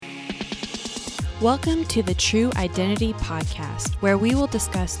Welcome to the True Identity Podcast, where we will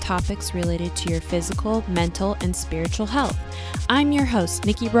discuss topics related to your physical, mental, and spiritual health. I'm your host,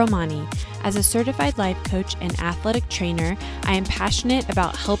 Nikki Romani. As a certified life coach and athletic trainer, I am passionate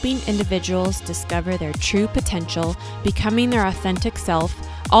about helping individuals discover their true potential, becoming their authentic self,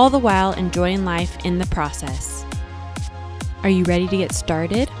 all the while enjoying life in the process. Are you ready to get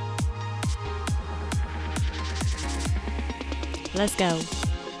started? Let's go.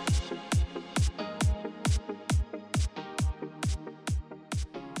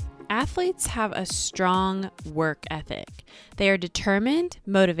 Athletes have a strong work ethic. They are determined,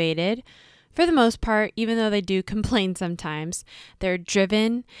 motivated, for the most part, even though they do complain sometimes. They're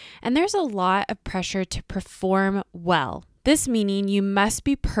driven, and there's a lot of pressure to perform well. This meaning you must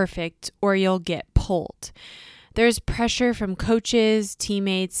be perfect or you'll get pulled. There's pressure from coaches,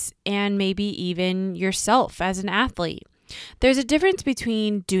 teammates, and maybe even yourself as an athlete. There's a difference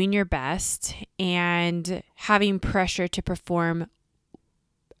between doing your best and having pressure to perform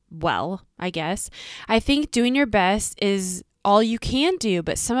well, I guess. I think doing your best is all you can do,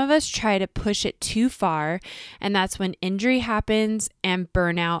 but some of us try to push it too far, and that's when injury happens and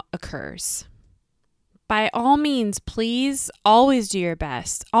burnout occurs. By all means, please always do your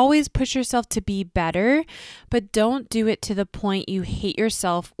best. Always push yourself to be better, but don't do it to the point you hate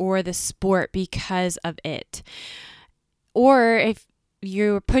yourself or the sport because of it. Or if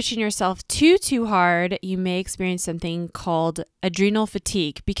you're pushing yourself too hard, you may experience something called adrenal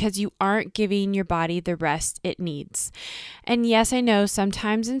fatigue because you aren't giving your body the rest it needs. And yes, I know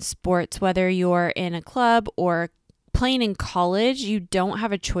sometimes in sports, whether you're in a club or playing in college, you don't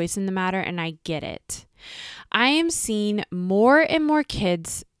have a choice in the matter, and I get it. I am seeing more and more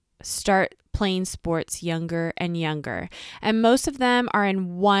kids start playing sports younger and younger, and most of them are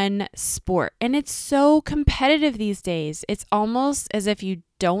in one sport, and it's so competitive these days. It's almost as if you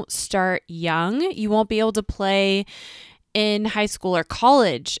don't start young, you won't be able to play in high school or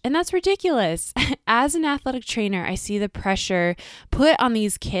college, and that's ridiculous. As an athletic trainer, I see the pressure put on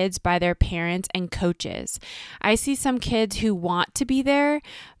these kids by their parents and coaches. I see some kids who want to be there,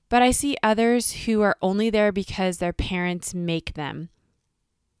 but I see others who are only there because their parents make them.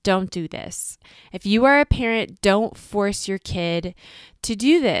 Don't do this. If you are a parent, don't force your kid to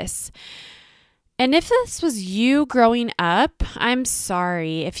do this. And if this was you growing up, I'm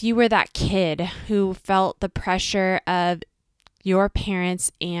sorry if you were that kid who felt the pressure of your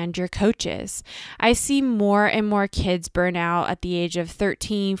parents and your coaches. I see more and more kids burn out at the age of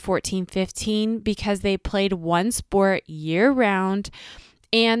 13, 14, 15 because they played one sport year round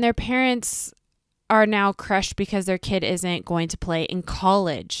and their parents are now crushed because their kid isn't going to play in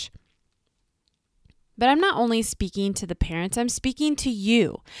college. But I'm not only speaking to the parents, I'm speaking to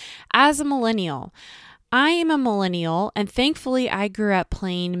you as a millennial. I am a millennial, and thankfully I grew up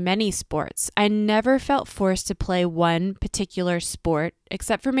playing many sports. I never felt forced to play one particular sport,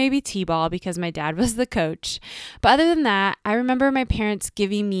 except for maybe t-ball because my dad was the coach. But other than that, I remember my parents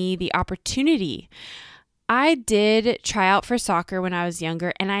giving me the opportunity. I did try out for soccer when I was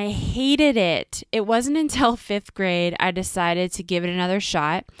younger, and I hated it. It wasn't until 5th grade I decided to give it another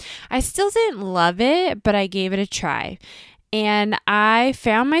shot. I still didn't love it, but I gave it a try. And I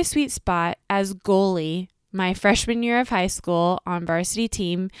found my sweet spot as goalie my freshman year of high school on varsity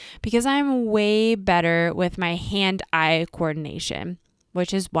team because I'm way better with my hand-eye coordination,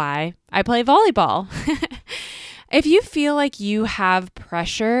 which is why I play volleyball. If you feel like you have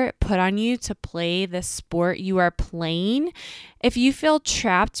pressure put on you to play the sport you are playing, if you feel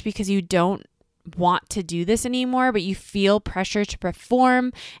trapped because you don't want to do this anymore, but you feel pressure to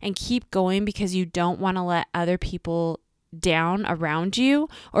perform and keep going because you don't want to let other people down around you,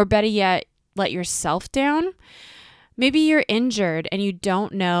 or better yet, let yourself down, maybe you're injured and you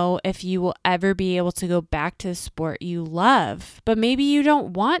don't know if you will ever be able to go back to the sport you love, but maybe you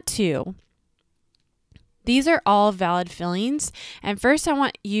don't want to. These are all valid feelings, and first I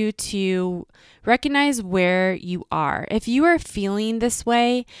want you to recognize where you are. If you are feeling this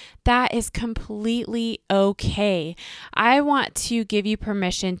way, that is completely okay. I want to give you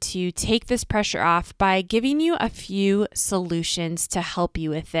permission to take this pressure off by giving you a few solutions to help you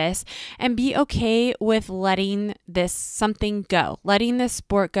with this, and be okay with letting this something go, letting this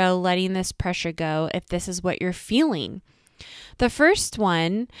sport go, letting this pressure go if this is what you're feeling. The first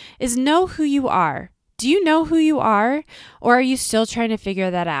one is know who you are. Do you know who you are, or are you still trying to figure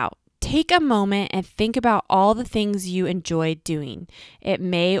that out? Take a moment and think about all the things you enjoy doing. It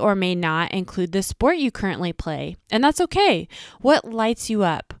may or may not include the sport you currently play, and that's okay. What lights you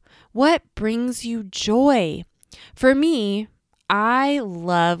up? What brings you joy? For me, I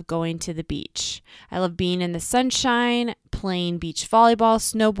love going to the beach. I love being in the sunshine, playing beach volleyball,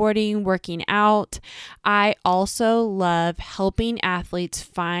 snowboarding, working out. I also love helping athletes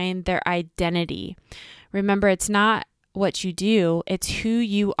find their identity. Remember, it's not what you do, it's who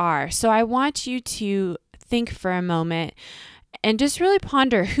you are. So I want you to think for a moment and just really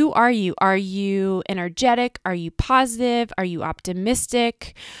ponder, who are you? Are you energetic? Are you positive? Are you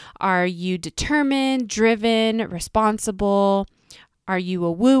optimistic? Are you determined, driven, responsible? Are you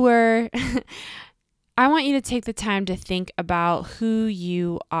a wooer? I want you to take the time to think about who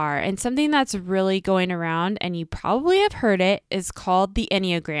you are. And something that's really going around, and you probably have heard it, is called the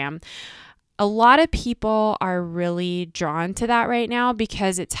Enneagram. A lot of people are really drawn to that right now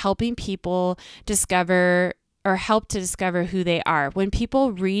because it's helping people discover or help to discover who they are. When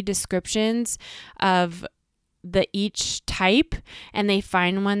people read descriptions of each type and they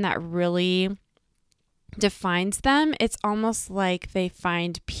find one that really defines them, it's almost like they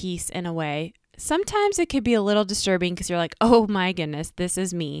find peace in a way. Sometimes it could be a little disturbing because you're like, oh my goodness, this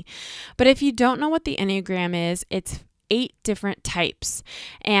is me. But if you don't know what the Enneagram is, it's 8 different types.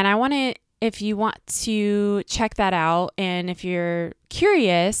 And if you want to check that out, and if you're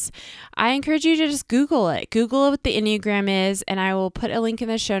curious, I encourage you to just Google it. Google what the Enneagram is, and I will put a link in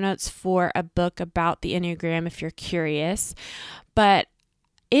the show notes for a book about the Enneagram if you're curious. But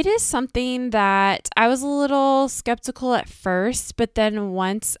it is something that I was a little skeptical at first, but then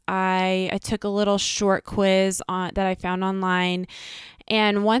once I took a little short quiz that I found online,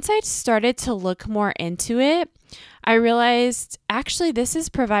 and once I started to look more into it, I realized actually this is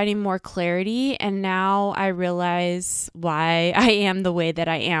providing more clarity, and now I realize why I am the way that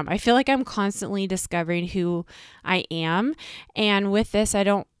I am. I feel like I'm constantly discovering who I am, and with this, I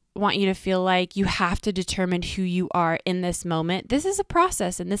don't want you to feel like you have to determine who you are in this moment. This is a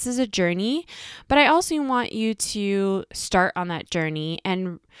process and this is a journey, but I also want you to start on that journey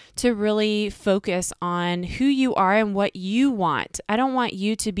and to really focus on who you are and what you want. I don't want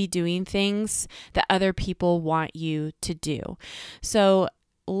you to be doing things that other people want you to do. So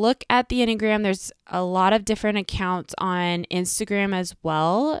look at the Enneagram. There's a lot of different accounts on Instagram as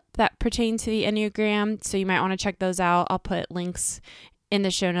well that pertain to the Enneagram, so you might want to check those out. I'll put links in the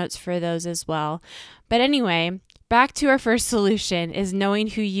show notes for those as well. But anyway, back to our first solution is knowing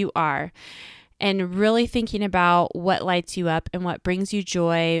who you are and really thinking about what lights you up and what brings you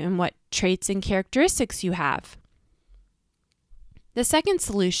joy and what traits and characteristics you have. The second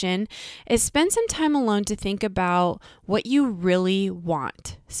solution is spend some time alone to think about what you really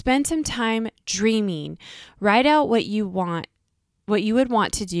want. Spend some time dreaming. Write out what you want, what you would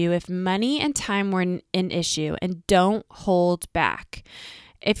want to do if money and time were an issue, and don't hold back.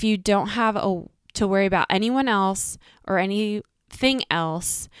 If you don't have to worry about anyone else or anything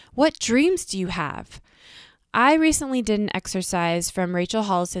else, what dreams do you have? I recently did an exercise from Rachel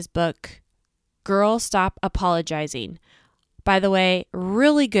Hollis's book, Girl, Stop Apologizing. By the way,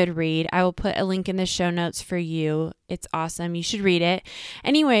 really good read. I will put a link in the show notes for you. It's awesome. You should read it.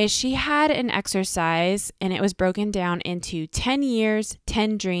 Anyway, she had an exercise and it was broken down into 10 years,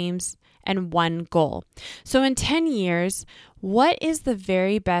 10 dreams, and 1 goal. So in 10 years, what is the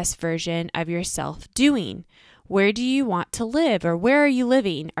very best version of yourself doing? Where do you want to live, or where are you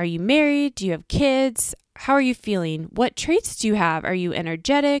living? Are you married? Do you have kids? How are you feeling? What traits do you have? Are you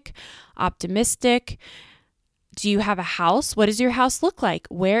energetic, optimistic? Do you have a house? What does your house look like?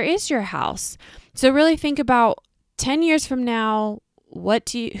 Where is your house? So really think about 10 years from now,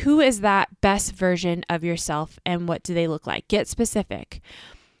 who is that best version of yourself and what do they look like? Get specific.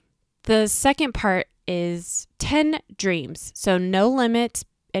 The second part is 10 dreams. So no limits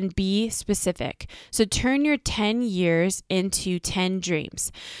and be specific. So turn your 10 years into 10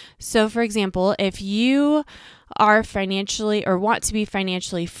 dreams. So for example, if you are financially or want to be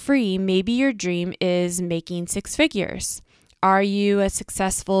financially free, maybe your dream is making 6 figures. Are you a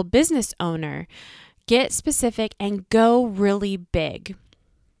successful business owner? Get specific and go really big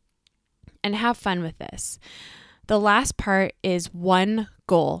and have fun with this. The last part is 1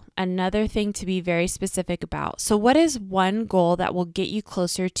 goal, another thing to be very specific about. So what is 1 goal that will get you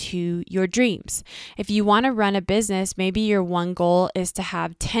closer to your dreams? If you want to run a business, maybe your 1 goal is to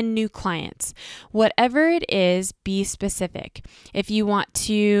have 10 new clients. Whatever it is, be specific. If you want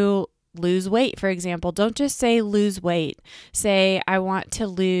to lose weight, for example, don't just say lose weight. Say, I want to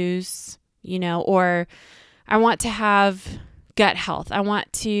lose, or I want to have gut health. I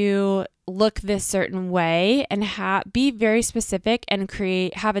want to look this certain way, and be very specific and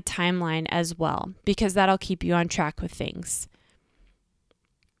have a timeline as well, because that'll keep you on track with things.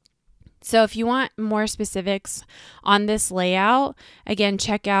 So if you want more specifics on this layout, again,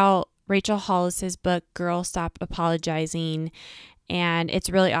 check out Rachel Hollis's book, Girl Stop Apologizing, and it's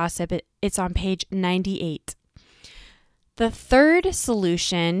really awesome. It's on page 98. The third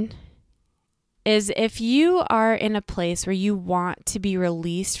solution is if you are in a place where you want to be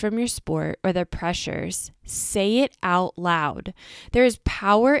released from your sport or the pressures, say it out loud. There is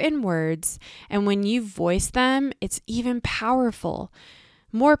power in words, and when you voice them, it's even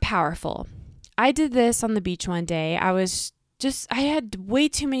more powerful. I did this on the beach one day. I had way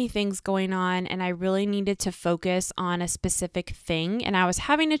too many things going on, and I really needed to focus on a specific thing. And I was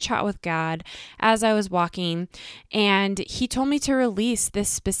having a chat with God as I was walking, and He told me to release this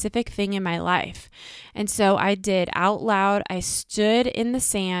specific thing in my life. And so I did out loud. I stood in the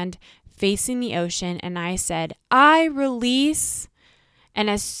sand facing the ocean, and I said, I release.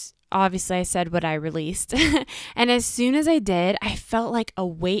 And obviously I said what I released. And as soon as I did, I felt like a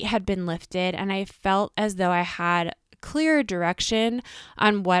weight had been lifted, and I felt as though I had clear direction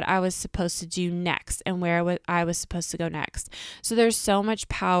on what I was supposed to do next and where I was supposed to go next. So there's so much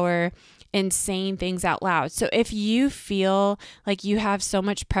power in saying things out loud. So if you feel like you have so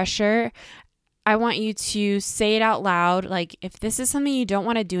much pressure, I want you to say it out loud. Like, if this is something you don't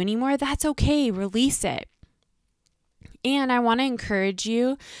want to do anymore, that's okay. Release it. And I want to encourage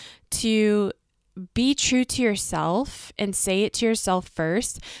you to be true to yourself and say it to yourself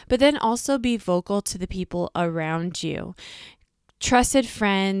first, but then also be vocal to the people around you. Trusted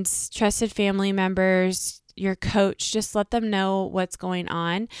friends, trusted family members, your coach, just let them know what's going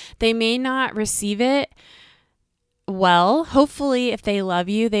on. They may not receive it well. Hopefully, if they love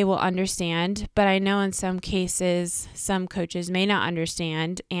you, they will understand. But I know in some cases, some coaches may not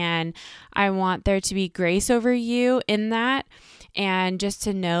understand. And I want there to be grace over you in that. And just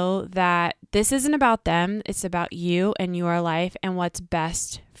to know that this isn't about them. It's about you and your life and what's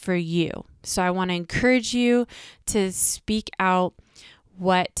best for you. So I want to encourage you to speak out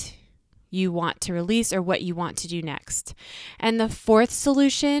what you want to release or what you want to do next. And the fourth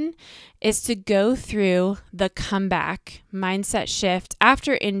solution is to go through the comeback mindset shift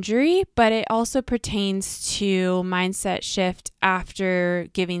after injury, but it also pertains to mindset shift after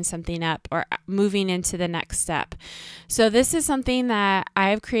giving something up or moving into the next step. So this is something that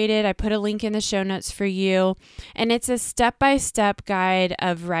I've created. I put a link in the show notes for you, and it's a step-by-step guide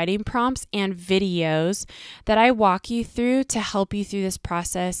of writing prompts and videos that I walk you through to help you through this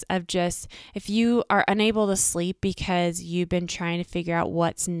process of just, if you are unable to sleep because you've been trying to figure out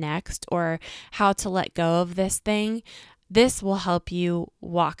what's next or how to let go of this thing, this will help you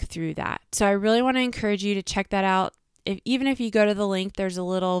walk through that. So I really want to encourage you to check that out. Even if you go to the link, there's a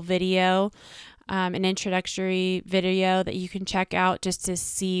little video, an introductory video that you can check out just to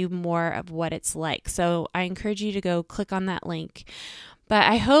see more of what it's like. So I encourage you to go click on that link. But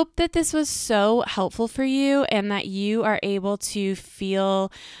I hope that this was so helpful for you and that you are able to feel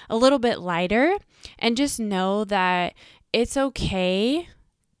a little bit lighter and just know that it's okay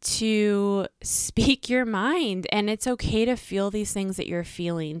to speak your mind and it's okay to feel these things that you're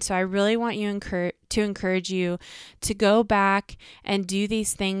feeling. So I really want you to encourage you to go back and do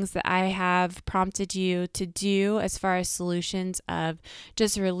these things that I have prompted you to do as far as solutions of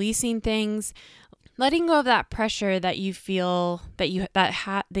just releasing things, letting go of that pressure that you feel that you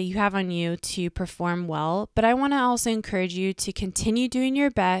have on you to perform well. But I want to also encourage you to continue doing your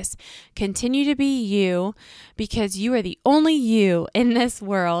best, continue to be you, because you are the only you in this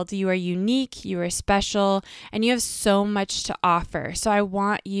world. You are unique, you are special, and you have so much to offer. So I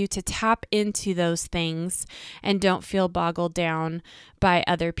want you to tap into those things and don't feel boggled down by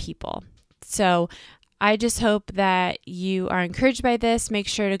other people. So I just hope that you are encouraged by this. Make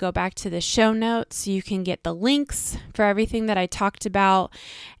sure to go back to the show notes so you can get the links for everything that I talked about.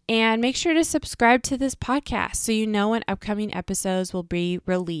 And make sure to subscribe to this podcast so you know when upcoming episodes will be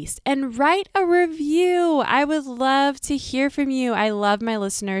released. And write a review. I would love to hear from you. I love my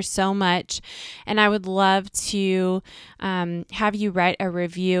listeners so much. And I would love to have you write a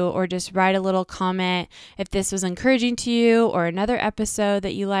review or just write a little comment if this was encouraging to you or another episode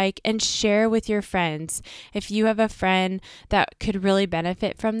that you like, and share with your friends. If you have a friend that could really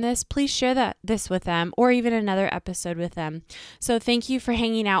benefit from this, please share this with them or even another episode with them. So thank you for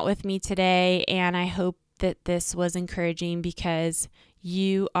hanging out with me today, and I hope that this was encouraging because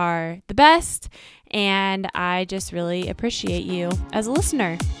you are the best, and I just really appreciate you as a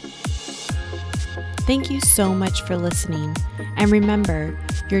listener. Thank you so much for listening, and remember,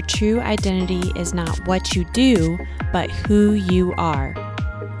 your true identity is not what you do, but who you are,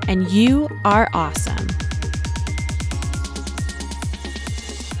 and you are awesome.